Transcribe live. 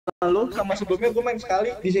lalu sama sebelumnya gue main sekali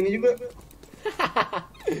di sini juga.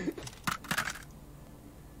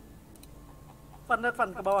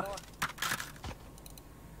 Fan ke bawah.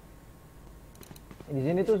 Di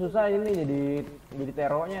sini tuh susah ini jadi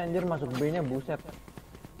teroknya anjir, masuk B-nya buset.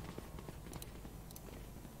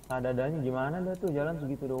 Dadanya gimana dah tuh, jalan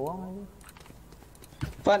segitu doang aja.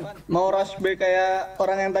 Van, mau rush B kayak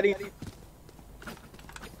orang yang tadi.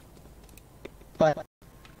 Van.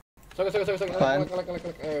 Sok. Van.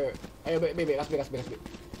 Ayo B, gas B.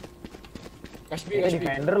 Kita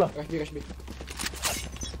defender loh. Gas B.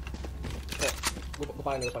 Gue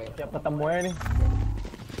paling. Siap ketemu ya nih.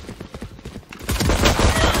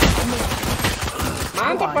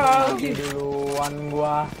 Mantap, Pak. Duluan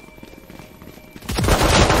gua.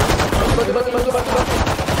 Bantu.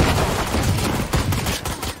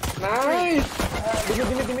 Nice.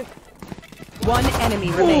 Dimit. One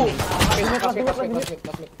enemy remaining. Last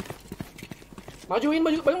mid. Majuin.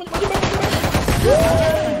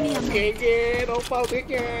 Oke, nopal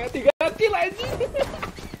triknya. 3 kill aja.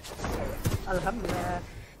 Alhamdulillah.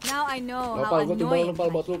 Now I know how Nopal, gue annoying.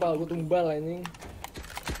 gue tumbal anjing.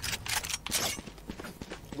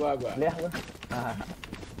 Gua. Lihat gua.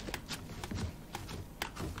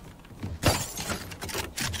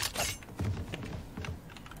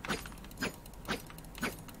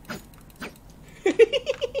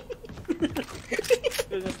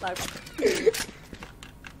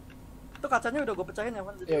 Itu kacanya udah gue pecahin ya,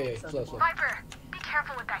 Van. Iya, slow. Viper, be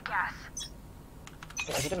careful with that gas.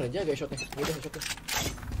 Shotnya nggak jaga shotnya. Udah shotnya.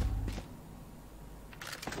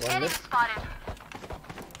 One Enemy minute. spotted.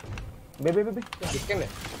 B. Di scan ya?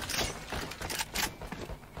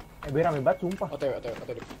 B rame banget sumpah. OTW.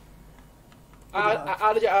 Ada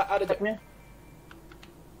aja. Stepnya.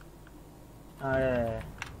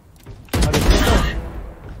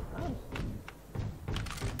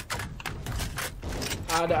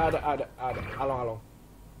 Ada. Ada. Along.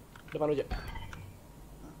 Depan aja.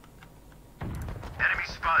 Enemy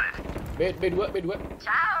spotted. B2.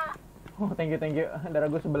 Ciao. Oh, thank you. Darah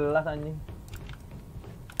gue 11 anjing.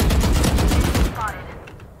 Spotted.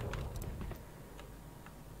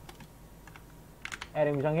 Ada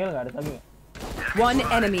yang bisa ngeal enggak? Ada lagi enggak? One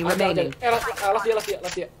enemy remaining.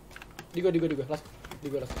 Last dia. Di gua. Last.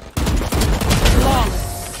 Long.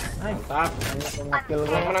 Nice. Mantap. Banyak yang nge-kill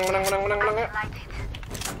gue. Menang ya.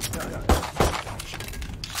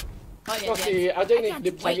 Oh, si aja ini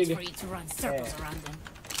di lagi dia.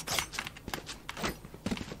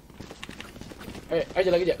 Aja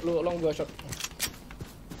lagi aja. Lu long gua shot.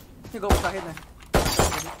 Ini gue pecahin ya.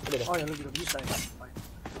 Udah. Oh ya, lu juga bisa ya.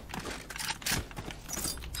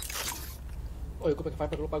 Oh, ya, gue pakai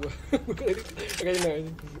Viper lupa gue. Pakai ini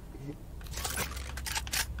aja.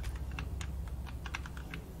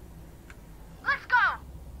 Let's go.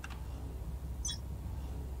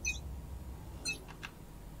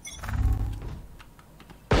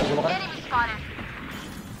 Enemy spotted.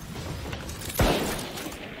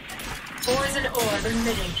 Poison orb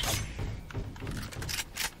emitting.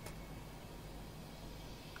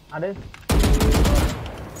 Ada.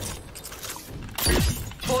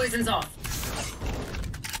 Poison's off.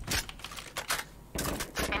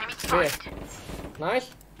 Enemy spotted.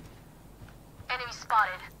 Nice. Enemy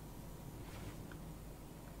spotted.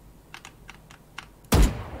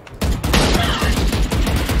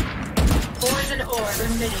 Poison orb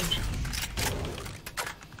emitting.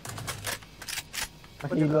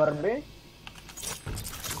 Masih di luar B.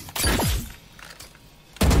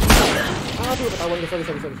 Aduh, ketahuan gue. Sorry.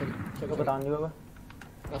 Gue ketahuan juga gua.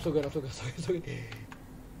 Nafsu gue. Sorry.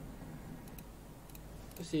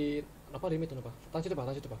 Itu si apa remit tuh apa? Tahan situ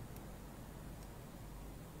pak.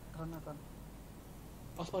 Tahan.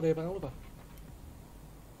 Oh, sepak dari belakang lu pak.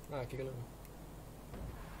 Nah, kiki lu.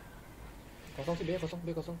 Kosong sih B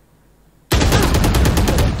kosong.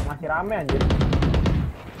 Masih rame anjir.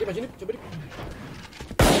 Dia maju nih, coba nih.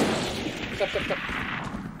 Step.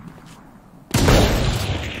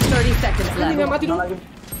 30 seconds Ini nggak left. mati dong. Lagi.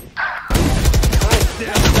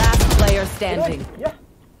 Last player standing. Ya.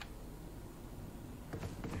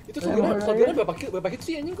 Itu shotgunnya berapa hit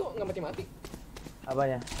sih anjing kok nggak mati?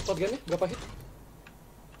 Apanya? Shotgunnya berapa hit?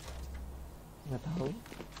 Enggak tahu.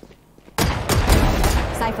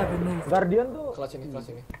 Cypher removed. Guardian tuh Kelas ini.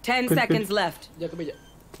 10 seconds left. Jaga beja.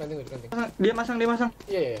 Planting. Dia masang.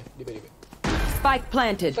 Iya, di B. Spike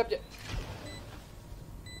planted. Step ya.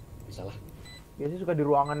 Bisa lah. biasanya suka di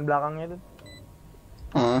ruangan belakangnya tuh.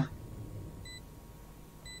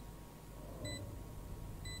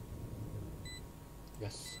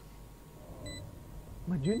 Gas.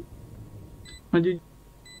 Majuin.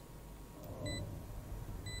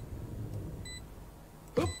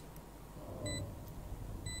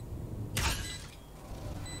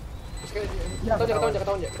 sekali. Ya, Jangan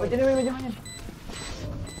ketahuan ya. Oh, jadi jangan.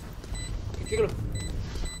 Kiri lu.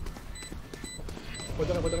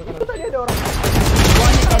 Potongan kanan. Itu tadi ada orang.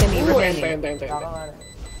 One enemy remaining. Ente. Kakak ada.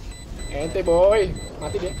 Ente boy,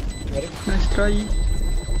 mati dia. Enggak deh. Nice try.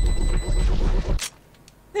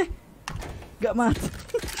 Gak mati.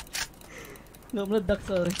 Gak meledak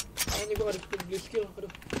sorry. Anjing gua enggak ada beli skill.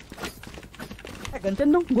 Aduh.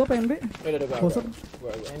 Gantian dong, gua pengen B. Udah gua. Bosan.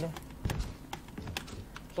 Gua. Ini.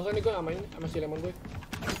 Selesai nih gua sama si lemon gue.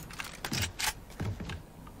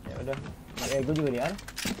 Ya udah. Gue juga dia.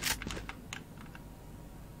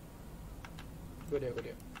 Gua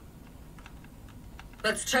dia.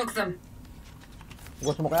 Let's choke them.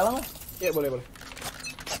 Gue smoke elang lah. Iya, boleh.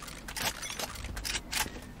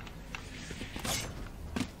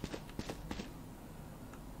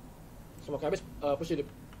 Semoga habis push hidup.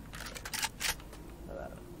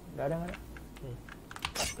 Gak ada.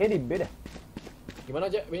 Kayak di B dah. Gimana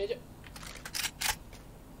aja? B-nya aja.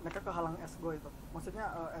 Mereka kehalang S gue itu. Maksudnya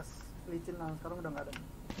S licin yang sekarang udah nggak ada.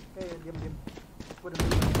 Oke, diam. Gue udah.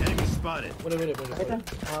 Enemy spotted. Bener. Oke kan?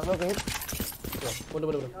 Gue ke hit.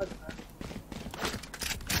 Bener.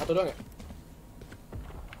 Satu doang ya?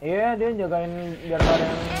 Iya, dia jagain biar gak ada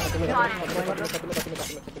yang Satu menit.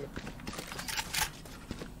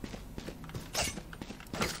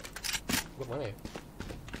 Gua mana ya?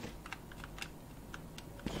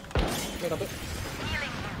 Ini satu.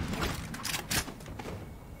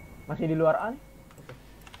 masih di luar A nih.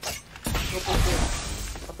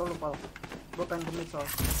 Lupa. Gue pengen ke mid soal.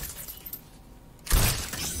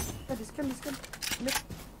 Di scan. Mid.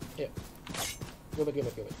 Iya. Gue bet.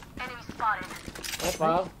 Enemy spotted.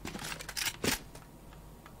 Apa?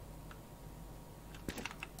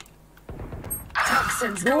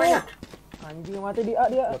 Toxins going up. Anjing mati di A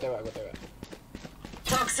dia. Gue tewa.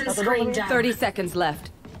 Toxin Satu screen doang, down. 30 seconds left.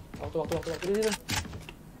 Waktu. Di situ.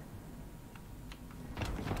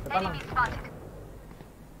 Depan lang. Enemy spotted.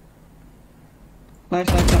 Nice.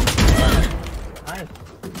 Nice.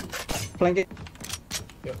 Flanking.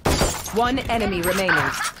 One enemy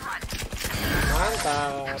remaining.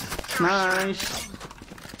 Mantap. Nice.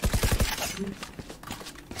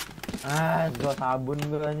 Gua sabun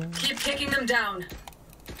gua anjing. Keep kicking them down.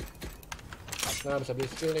 Nah, bisa beli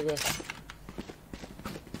skill nih gue.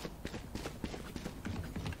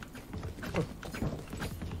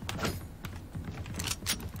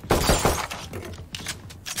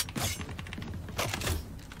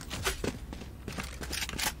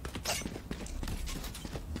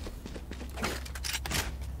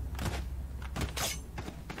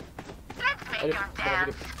 Ayo, sekarang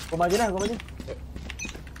hidup. Gua maju. Yuk.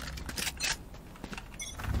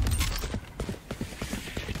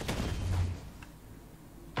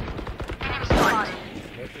 Enemy spotted.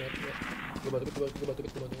 Gue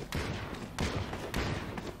bantu.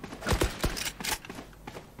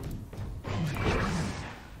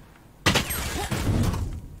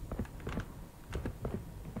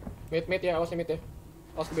 Mid ya, awas ya.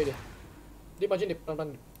 Awas ke B dia. Dia maju nih,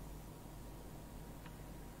 pelan-pelan.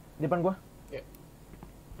 Di depan gua. Ya.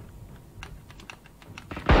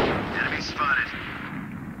 Enemy spotted.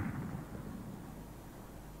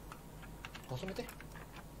 Kosong mid ya.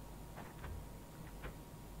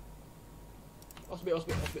 Awas B.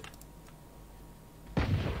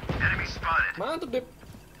 Enemy spotted. Mantap, Dep.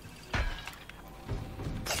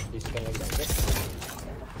 Di-scan lagi bangke.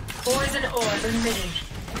 Poison orb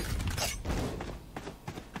emitting.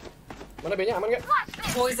 Mana B-nya, aman gak?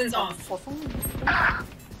 Poison's off. Kosong.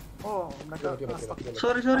 Oh, mereka Gimana?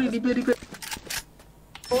 Sorry, di B.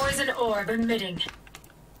 Poison orb emitting.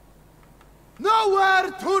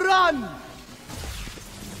 Nowhere to run.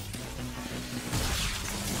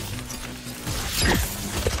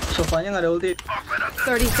 Sofanya nggak ada ulti.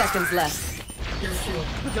 30 seconds left. No fuel.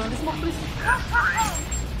 Jangan di smoke please.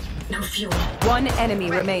 No fuel. One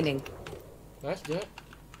enemy remaining. Nice, jahat.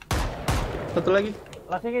 Satu lagi.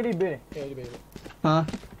 Lastnya kayak di B nih. Ya, di B. Hah?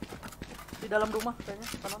 Di dalam rumah kayaknya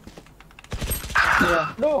kanan. Iya.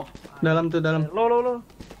 Duh. Dalam. Lo.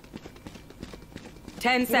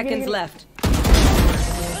 10 seconds left.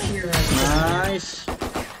 Nice.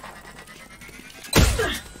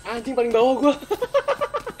 Anjing paling bawah gua.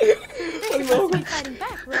 Paling bawah gua.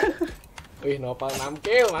 Wih, nopal 6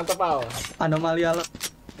 kill, mantap pal. Anomali alam.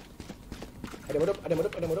 Ada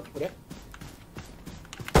modop, udah.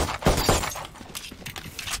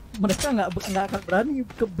 Mereka nggak akan berani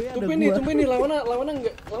ke B ada Tumpen gua. nih, lawannya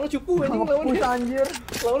enggak, lawannya cupu anjing, lawannya. Push anjir.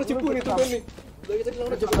 Lawannya cupu nih, tumpen nih. Dari tadi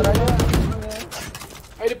lawannya cupu. Caranya.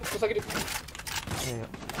 Ayo Dip, push lagi Dip.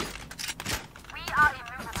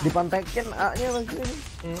 Dipantekin A-nya masih ini.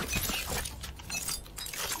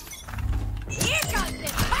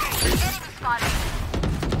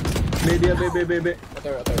 B dia B.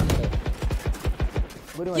 OTW.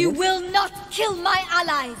 Gue di You maju. will not kill my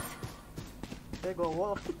allies. Oke, go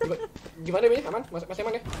wall. Gimana ini? Aman? Masih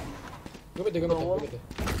aman ya? Gue mid.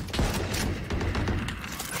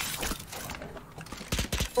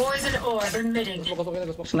 Poison orb emitting.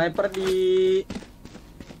 Smoke. Sniper di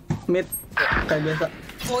mid kayak biasa.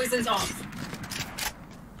 Poison's off.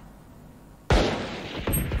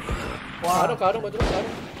 Kadang baju kadang.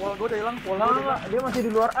 Wall gue udah hilang. Wall Nah, gue udah enggak, dia masih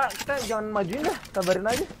di luar A. Kita jangan majuin dah, sabarin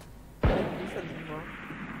aja. bisa di wall.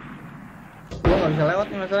 Gua nggak bisa lewat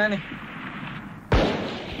nih masalahnya nih.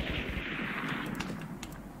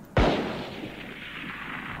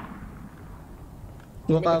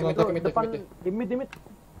 Gua kagak Tuh, mid. depan di mid.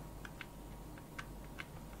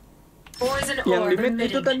 Poison yang orb di mid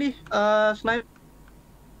itu emitting. tadi sniper.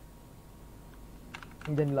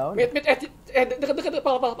 Jangan dilawan. Mid. Dekat.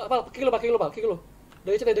 Pal. Kilo.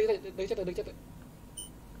 Dari chat.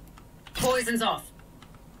 Poison's off.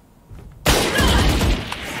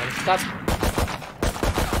 Start.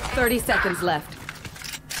 30 seconds left.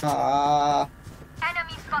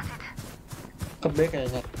 Ke B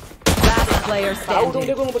kayaknya. Last player Tahu dong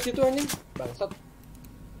dia standing. gue ngumpet situ anjing. Bangsat.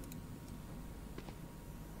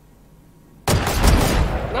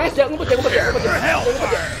 Nice, jangan ngumpet.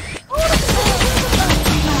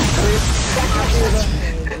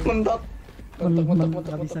 Mentok.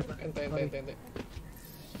 Mentok. Ente.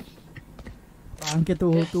 Bangke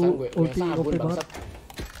tuh ulti Sabun OP banget. bangsat.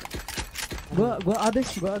 Gua ada.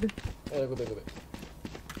 Gue. Ayo bang,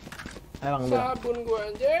 bang. Sabun gue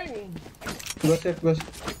anjing. Gua save.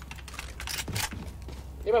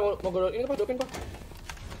 Ini Pak, mau gue ini Pak, dopin Pak.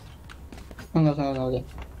 Enggak salah aja.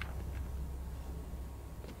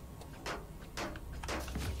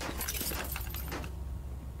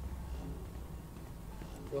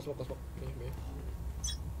 Gue smoke. Ini.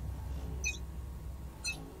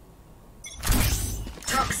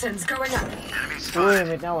 Toxins going up. Wih,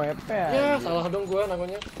 midnya WP ya. Ya, salah dong gue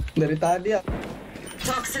namanya. Dari tadi ya.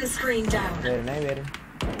 Toxin screen down. Biarin.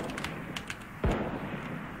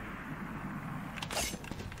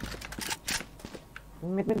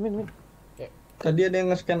 Mid. Tadi ada yang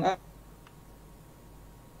nge-scan A.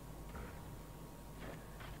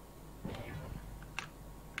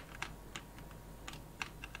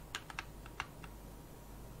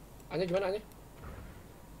 Anya gimana Anya?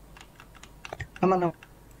 Aman.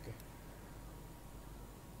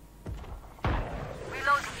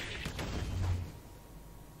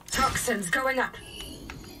 Toxins going up.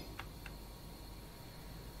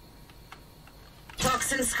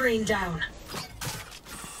 Toxin screen down.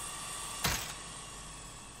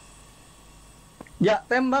 Ya,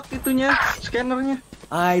 tembak itunya, scannernya.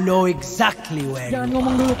 I know exactly where Jangan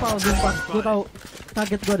ngomong dulu, Pal. Gue tahu.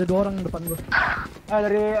 Kaget gue ada 2 orang di depan gue.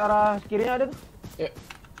 Dari arah kirinya ada tuh. Ya.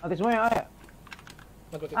 Nanti semua yang A ya?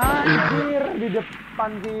 Mati. Anjir, di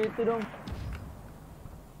depan situ dong.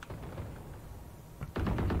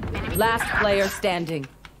 Last player standing.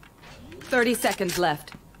 30 seconds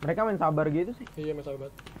left. Mereka main sabar gitu sih. Iya, masalah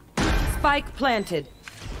banget. Spike planted.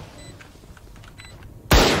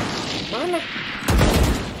 Mana?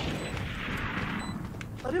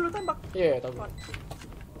 Tadi lu tembak. Iya, tahu gue.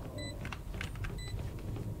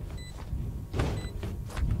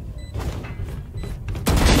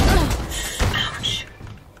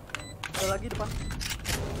 Ada lagi depan.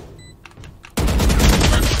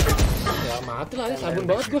 Ya mati lah, ini sabun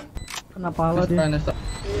banget gue. Kenapa lo dia? Nesta.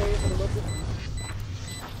 Iya, sabun banget gue.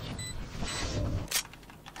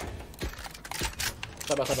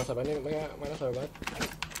 Sabar. Ini mereka mana sabar banget.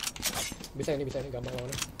 Bisa ini gampang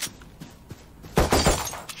lawannya.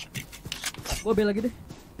 Gue B lagi deh.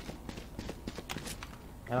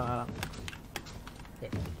 Alang. Ya.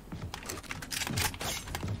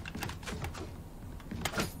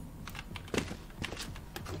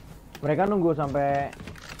 Mereka nunggu sampai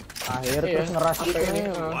akhir Iya, terus ngeras gitu sampai ini,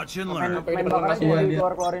 nih. Watch and Main learn. Sampai bakaran ini mau dia.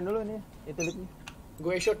 dikeluarin dulu nih. Itu leadnya.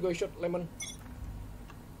 Gue shot lemon.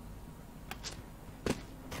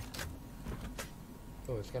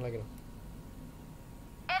 Tuh, scan lagi loh.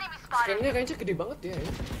 Scannya kayaknya gede banget ya.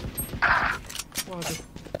 Waduh.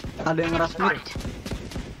 Ada yang ngeras mid.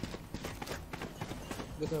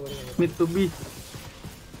 Gue sabar. Mid to B.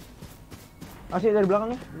 Masih dari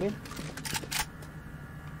belakang nih, Bin.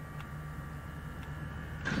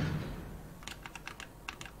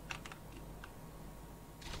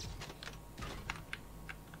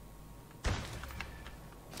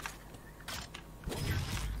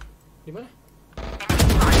 Di mana?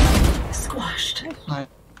 Squashed. Nah,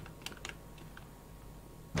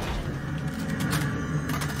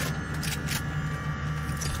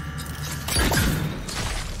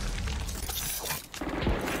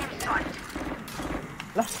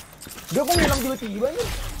 Dia kok hilang tiba-tiba nih?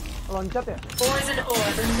 Loncat ya? Poison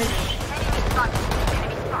orb emitting.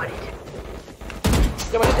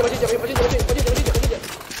 Coba aja.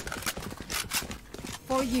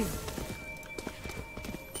 For you.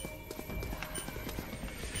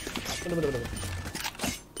 Bener.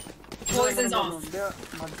 Poison's off. Dia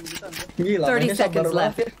mancing kita anjir. Gila, 30 mainnya sabar seconds banget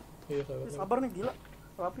left. ya. Iya, sabar. Sabar nih gila.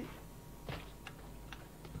 Rapi.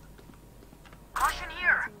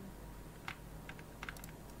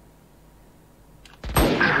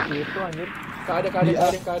 Di situ anjir. Kade.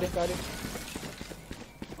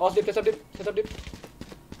 Oh, set up.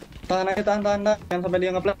 Tahan aja, tahan. Jangan sampai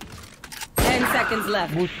dia nge-play. 10 seconds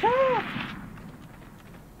left. Buset.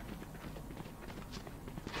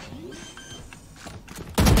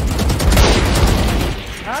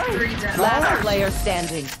 Three down. Last player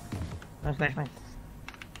standing. Nice.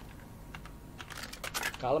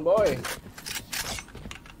 Kalem, boy.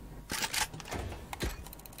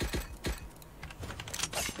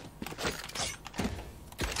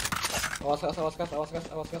 Awas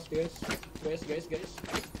kas, guys.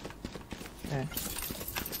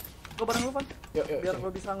 Gua bareng lu, Pan. Yuk. Biar Sini.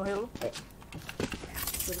 gua bisa nge-heal lu. Ayo.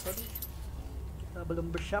 Dari tadi. Kita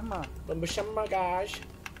belum bersama. Bersama, guys.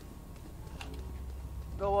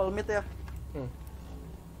 Gua wall mid ya.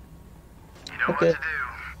 Oke.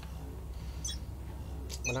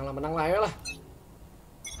 Menang lah, ayolah.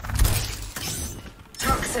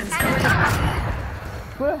 Toxins going up.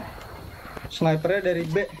 Wah. Snipernya dari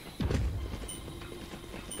B.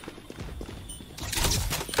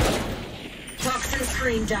 Toxin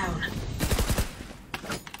screen down.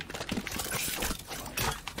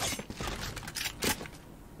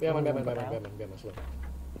 Biar aman, slow.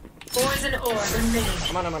 Poison orb emitting.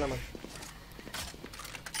 Aman.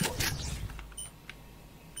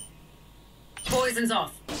 Poison's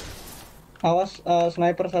off. Awas,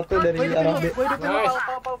 sniper satu dari arah B. Gua hidup Nice.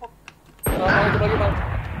 pal. Itu lagi, Bang.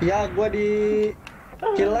 Ya, gua di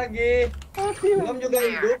kill lagi. Belum juga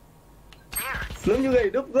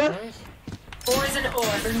hidup gua. Nice. Poison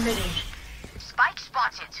orb emitting.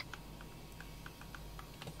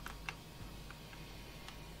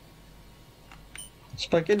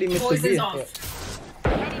 Spike-nya di mid to B Poison's ya. off.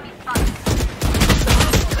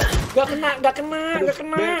 Gak kena.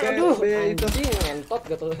 Aduh, B itu. anjing, ngentot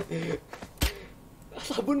gitu.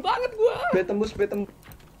 Sabun banget gua. B tembus.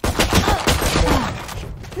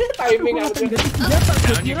 Timing aja.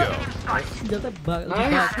 Senjata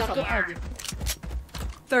Nice. sama aja.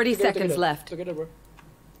 30 seconds left. Together, bro.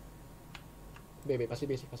 B, pasti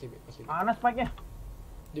B. Mana spike-nya?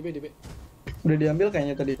 Di B. Udah diambil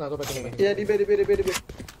kayaknya tadi. Nah, tuh pakai. Iya, di B.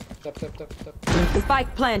 Tap.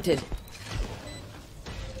 Spike planted.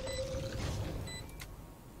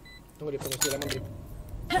 Tunggu si Lemon drip.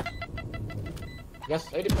 Gas,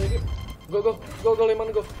 ayo drip. Go, Lemon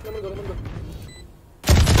go.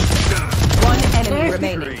 One enemy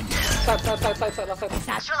remaining. Side, last side.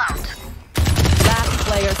 Last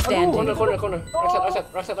player standing. Corner.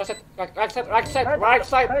 Right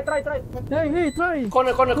side. Hey, try.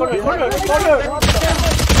 Corner.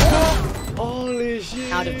 Holy shit.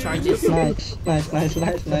 Out of charges. Nice.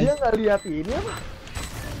 Dia nggak lihat ini apa?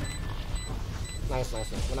 Nice.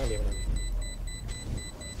 Menang dia.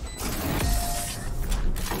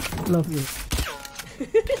 Love you.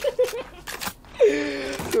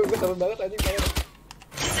 Tuh, gue sabar banget anjing kayak.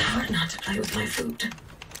 It's hard not to play with my food.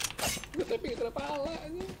 Gue tapping kena pala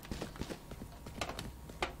anjing.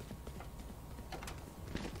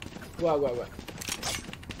 Gua.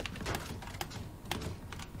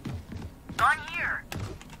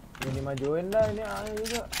 Ini majuin dah ini aneh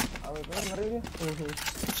juga. Awet banget ngeri dia.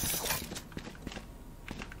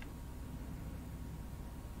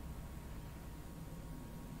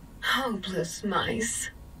 Hopeless mice.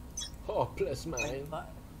 Hopeless mine.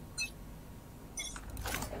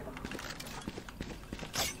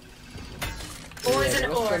 Poison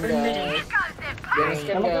orb emitting. Jangan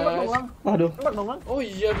scan guys. Aduh. Tembak dong, Bang. Oh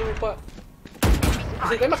iya gue lupa.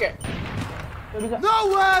 Bisa tembak ya? Ya bisa.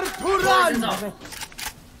 Nowhere to run! Poison's off.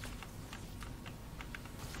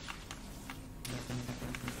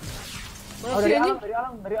 Oh, dari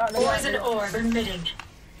Alang, dari A. Poison orb emitting.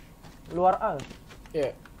 Luar A.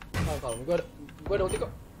 Iya. Kalem. Gue ada ulti kok.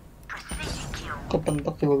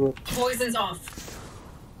 Kepentok coba gue. Poison's off.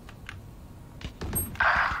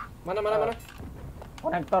 Mana?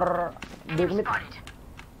 Konektor big mid.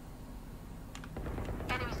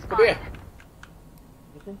 Kedua ya?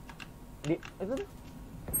 Di itu tuh.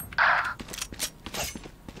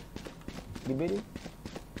 Di B dia.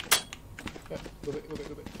 Ya, gue.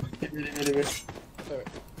 Di B. Cewek.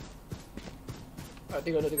 Ah,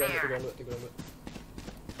 3-2.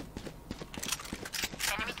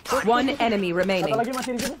 One enemy Satu remaining. lagi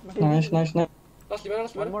masih di sini, masih di Nice, sini. nice, nice. Las di mana?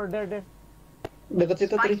 Las di One mana? more there. Deket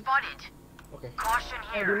situ Tri. Oke.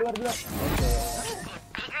 Di luar. Wah,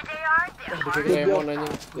 dikek lemon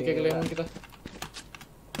anjing. Dikek lemon kita.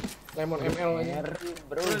 Lemon ML anjing. Ngeri,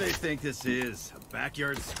 bro. What do they think this is? A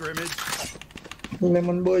backyard scrimmage?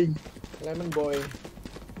 Lemon boy. Lemon boy.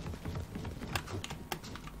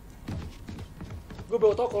 Gue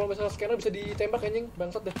baru tau kalau misalnya scanner bisa ditembak anjing,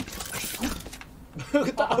 bangsat deh.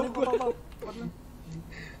 Gue tahu gue.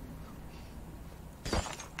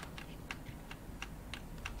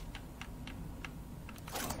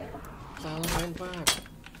 Salah main pak.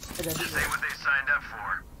 Say what they signed up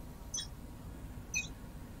for.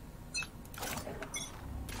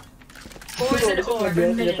 Poison Besok orb ngejual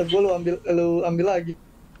senjata emitting. gue lu ambil lagi.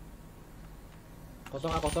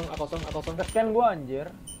 Kosong A. Nge-scan gua anjir.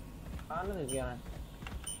 Mana nih sekarang?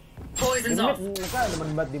 Di Poison's mid, off. mereka demen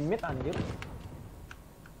banget di mid anjir.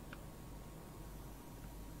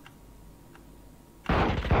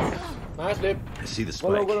 Nice dip. I see the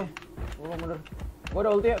Gua spike. lo. Gua mundur. Gua ada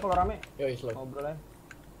ulti ya kalau rame. Yoi slow. Ngobrol aja.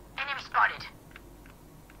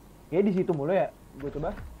 Kayaknya di situ mulu ya. Gua coba.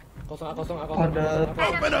 Kosong A. Ada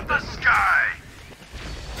Open up the sky!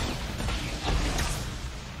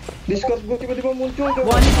 Discord gue tiba-tiba muncul coba.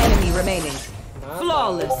 One enemy remaining.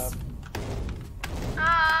 Flawless.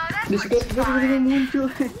 Discord gue tiba-tiba muncul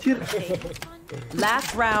anjir.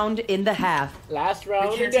 Last round in the half. Last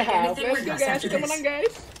round in the half. Let's go guys, kita menang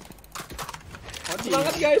guys.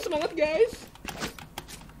 Semangat guys.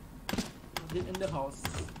 In the house.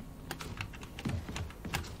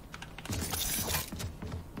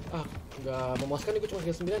 Ah, nggak memuaskan nih, gue cuma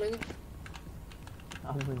kill 9 aja.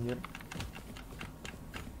 Anjir.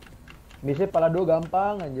 Bisa pala 2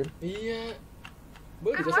 gampang anjir. Iya.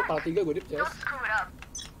 Gue di jasa pala 3 gue dip jas.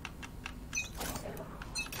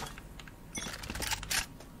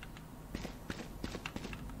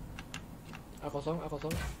 A kosong.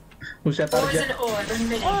 Buset target. Poison orb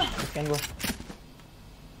emitting. Scan gua.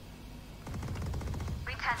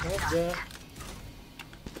 Nice jas.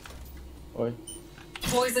 Oi.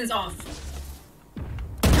 Poison's off.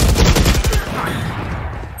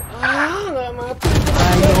 Ah, nggak mati.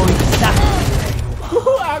 I know exactly.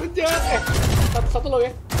 Anjir. Satu lo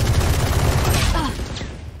ya.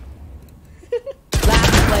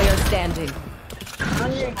 Last player standing.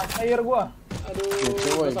 Anjing, player gua. Aduh,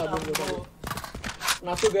 gue sabun.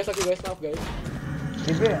 Nafsu guys, maaf guys.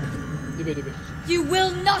 Di B ya? Di B. You will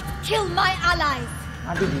not kill my allies.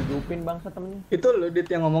 Aduh, dihidupin bangsa temennya. Itu lu Dit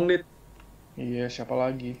yang ngomong Dit. Iya, siapa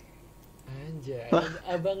lagi? Anjay, Wah.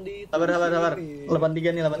 abang di. Sabar. 83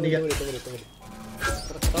 nih, 83. Tunggu.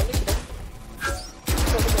 Tertawa nih kita.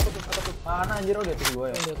 Mana anjir udah tuh gua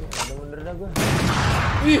ya? Ada bener dah gua.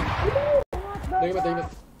 Ih. Dari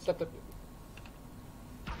Step.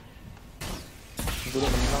 Gua udah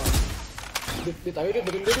menang. Dit, ayo Dit,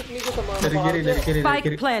 bikin Dit nih gue sama Dari Mabar kiri, aja. dari kiri.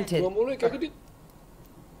 Spike planted. Gua mulu kayak Dit.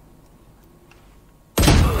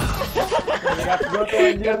 Gua tuh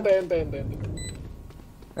anjir. Ten.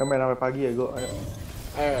 Main sampai pagi ya, gua. Ayo.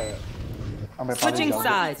 Eh, Sampai pagi. Switching jauh.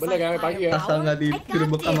 sides. bener kayak pagi ya. Asal nggak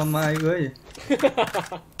digerebek sama Mai gue aja.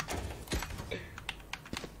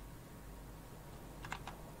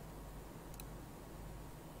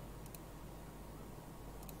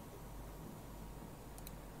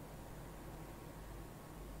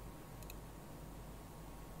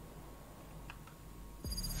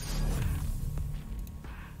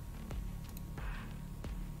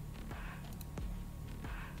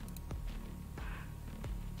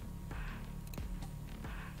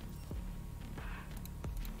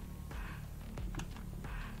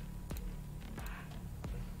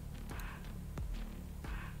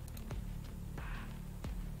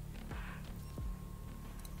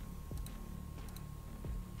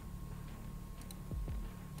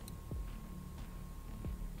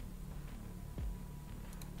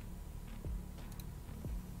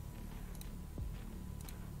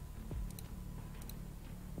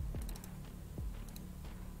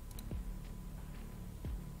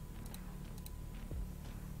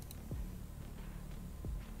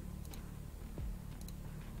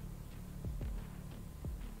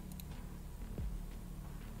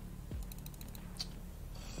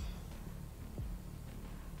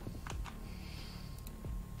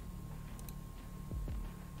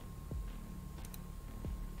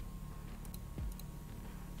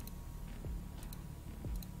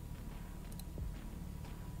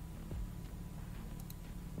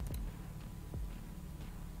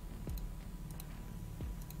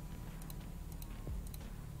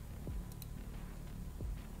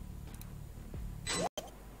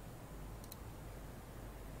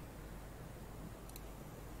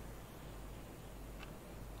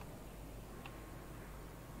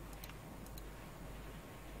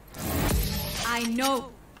 I know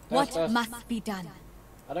what Tes. must be done.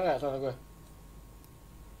 Ada nggak suara gue?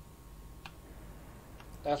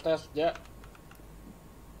 Tes, ja.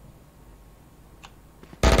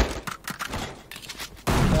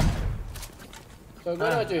 Suara gue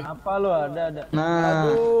ada cuy. Apa lu ada? Nah,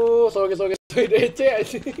 Aduh, soge DC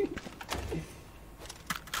aja.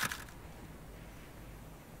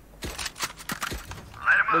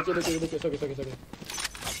 DC, soge.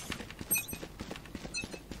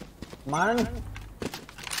 Mana nih?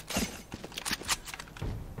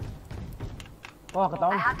 Wah,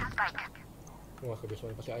 ketahuan. Wah,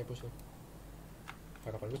 kebiasaan pasti iPus nih.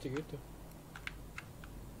 Harapan gue sih gitu.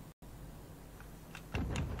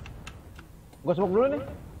 Gua smoke dulu nih.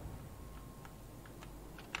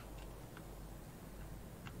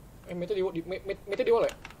 Mete di wall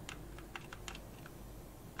ya?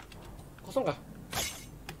 Kosong kah?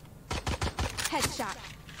 Headshot.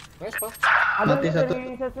 Nice, Pak. Ada Mati nih satu.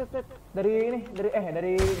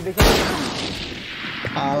 dari base.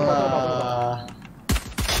 alah.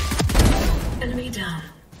 Enemy down.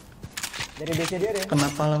 Dari base dia deh.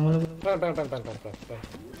 Kenapa lah mulu? Plan.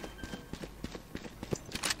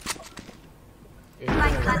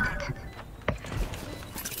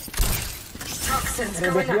 Toxins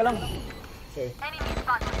Dari base going dia up. lang. Oke.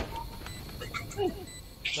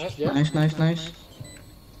 Nice, ja. Nice.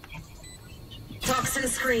 Toxin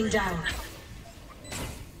screen down.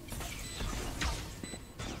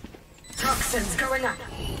 Toxins going up.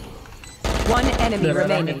 One enemy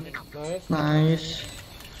remaining. Nice. Nice.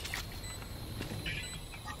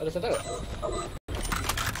 Ada center nggak?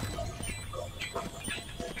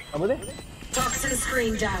 Apa deh? Toxin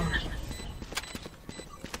screen down.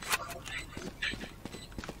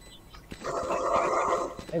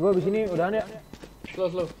 Gua abis ini udahan ya.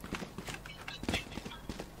 Slow.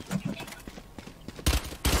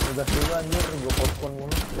 Udah dulu anjir, gua postpone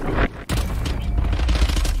mulu.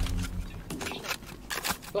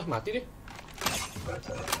 Wah, mati deh.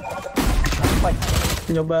 Sampai.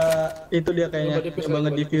 Nyoba itu dia kayaknya. Nyoba diffuse, Nyoba nyoba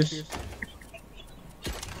nge-diffuse.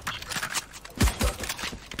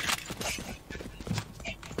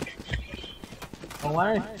 Mau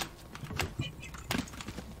mana nih?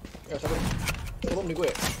 Ya, sabar. Bom di gue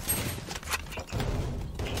ya?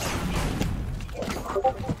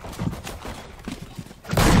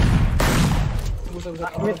 Buset.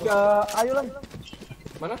 Mid ke ayo lan.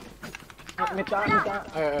 Mana? Mid ke.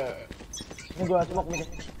 Eh. Ini gua smoke mid.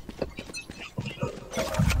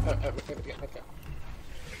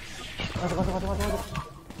 Masuk.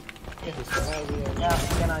 Bisa lagi ya. Ya,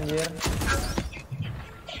 sekian anjir.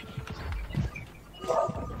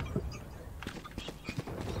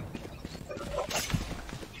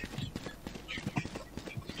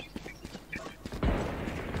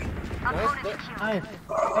 Nice.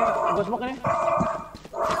 Gua smoke nih.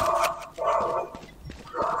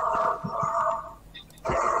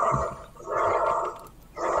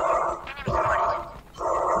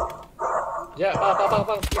 Ya, pal.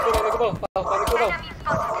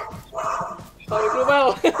 Global.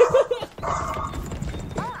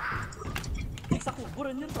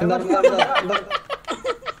 Bentar.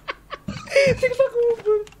 Siksa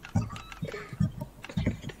kubur.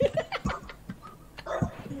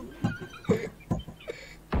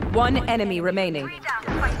 One enemy remaining.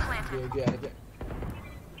 Dia aja.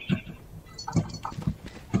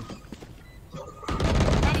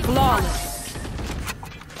 Flawless.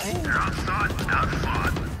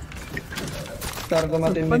 Ntar gue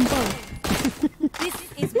matiin mic. This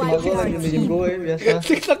is why Cuma gue we are lagi a bikin team. gue biasa.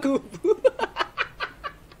 Siksa kubur.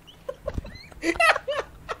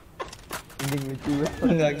 Anjing lucu ya.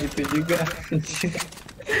 Enggak gitu juga.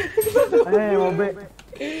 Mobe.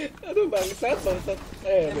 Aduh, bangsat.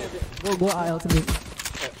 Gua AL sendiri.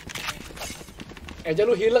 Eja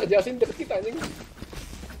lu hilang, jelasin deket kita anjing.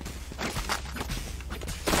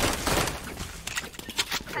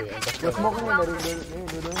 Gua smoke nih dari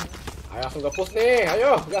dua-duanya. Ayo langsung nge-push nih,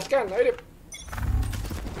 ayo gaskan, ayo Dip.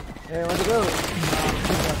 Masuk dulu.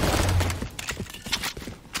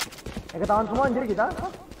 Ketahuan semua anjir kita.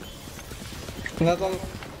 Enggak kok.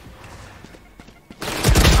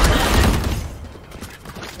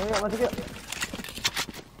 Ayo masuk yuk.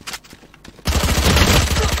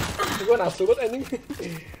 Gue nafsu banget anjing.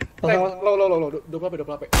 Lo,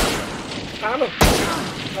 20 HP. Kanan lo.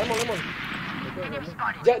 Lemon.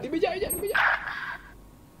 Di meja.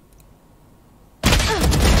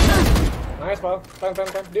 Nice, Pal. Plan.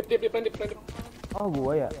 Dip. Oh,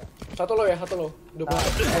 gua ya. Satu lo. 20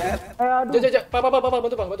 HP. Aduh. Ja. Pak,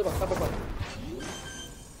 bantu, Pak. Sampai, Pak.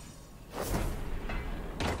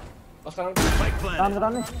 Pas kanan.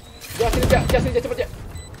 Tahan nih. Ja, cepet, Ja.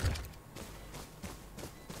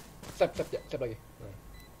 Step lagi. Nah.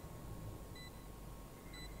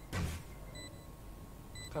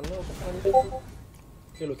 Kan lo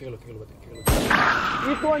Kill lu berarti.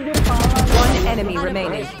 Itu anjir salah. One enemy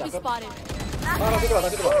remaining. Enemy spotted. Kasih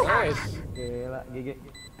tuh, nice. Gila, GG.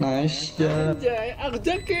 Nice ya. Anjay,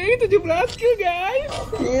 Arjake 17 kill guys.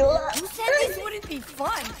 Gila. Who said this wouldn't be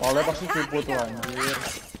fun? Oleh pasti cupu tuh anjir.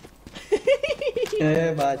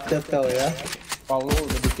 Bacot kau ya. Paul lu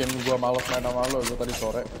udah bikin gua males main sama lu gua tadi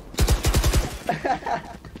sore.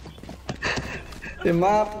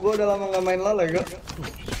 Maaf, gua udah lama gak main LoL ya, Go.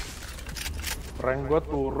 Rank gua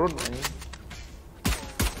turun nih.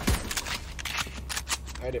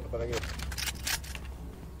 Ayo deh, apa lagi?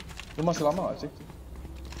 Lu masih lama gak sih?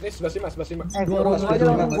 Ini sebelah sini. Gua Mas, aja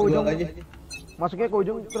dua langsung ke ujung. lagi. Masuknya ke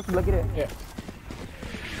ujung terus sebelah kiri ya. Ya.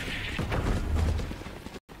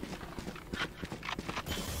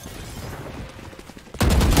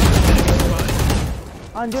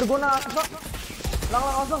 Anjir gua nangkep. Lang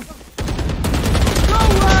langsung.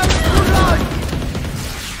 Mundur.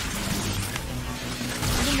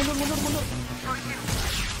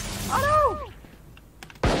 Aduh.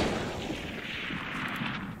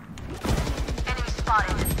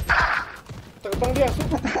 Terbang dia, Su.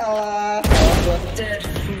 Alah, Dead.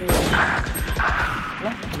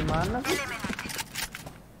 Lah, gimana sih?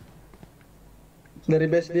 dari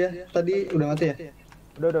base dia tadi udah mati ya?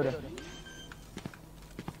 Udah.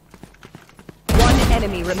 One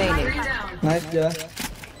enemy remaining. Nice ya.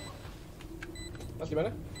 Mas di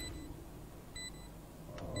mana?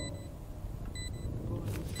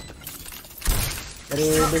 Dari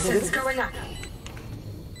base Toxins going up.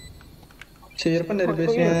 Si Irfan dari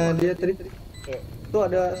base-nya dia tadi. Ya. Tuh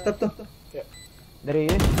ada step tuh. dari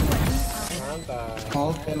ini. Mantap.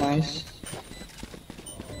 Oke, nice.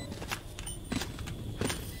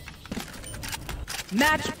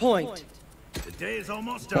 Match point. The day is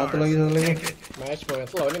almost Satu ours. lagi. Match point.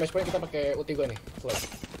 Slow, ini match point kita pakai ulti gua nih. Slow.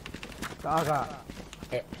 Kakak.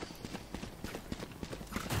 Ayo.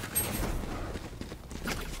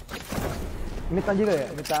 Minta juga ya,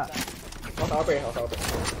 minta. Awas apa ya?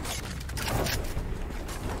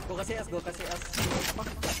 Gua kasih S. Apa?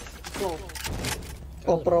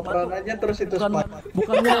 Oper-operan aja terus itu spot.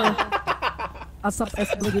 Bukannya asap es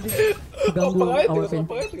bro, jadi ganggu awal pin.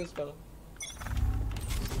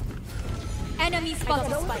 Enemy spotted.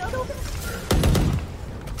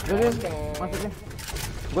 Udah, masuknya.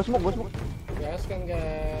 Gua smoke. Gas kan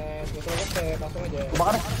guys. Langsung aja.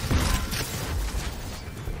 Bakar.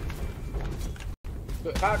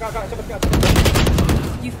 Kak, cepet kak.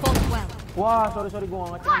 You fought well. Wah, sorry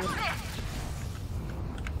gua nggak ngecek.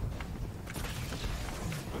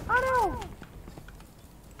 Aduh.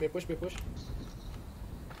 B push.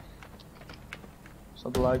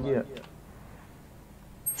 Satu lagi ya.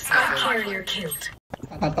 Spike carrier killed.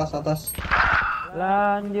 Atas.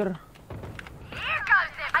 Lanjir.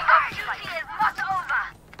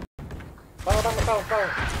 Kau.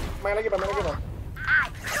 Main lagi, Bang.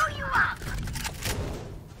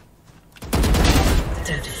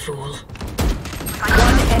 Dead fool.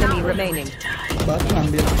 One enemy remaining. Bat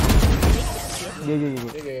ngambil. GG.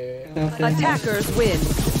 Attackers win.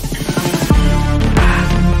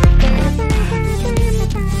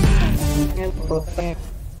 Protect.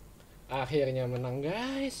 Akhirnya menang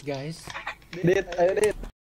guys. Dit, ayo Dit.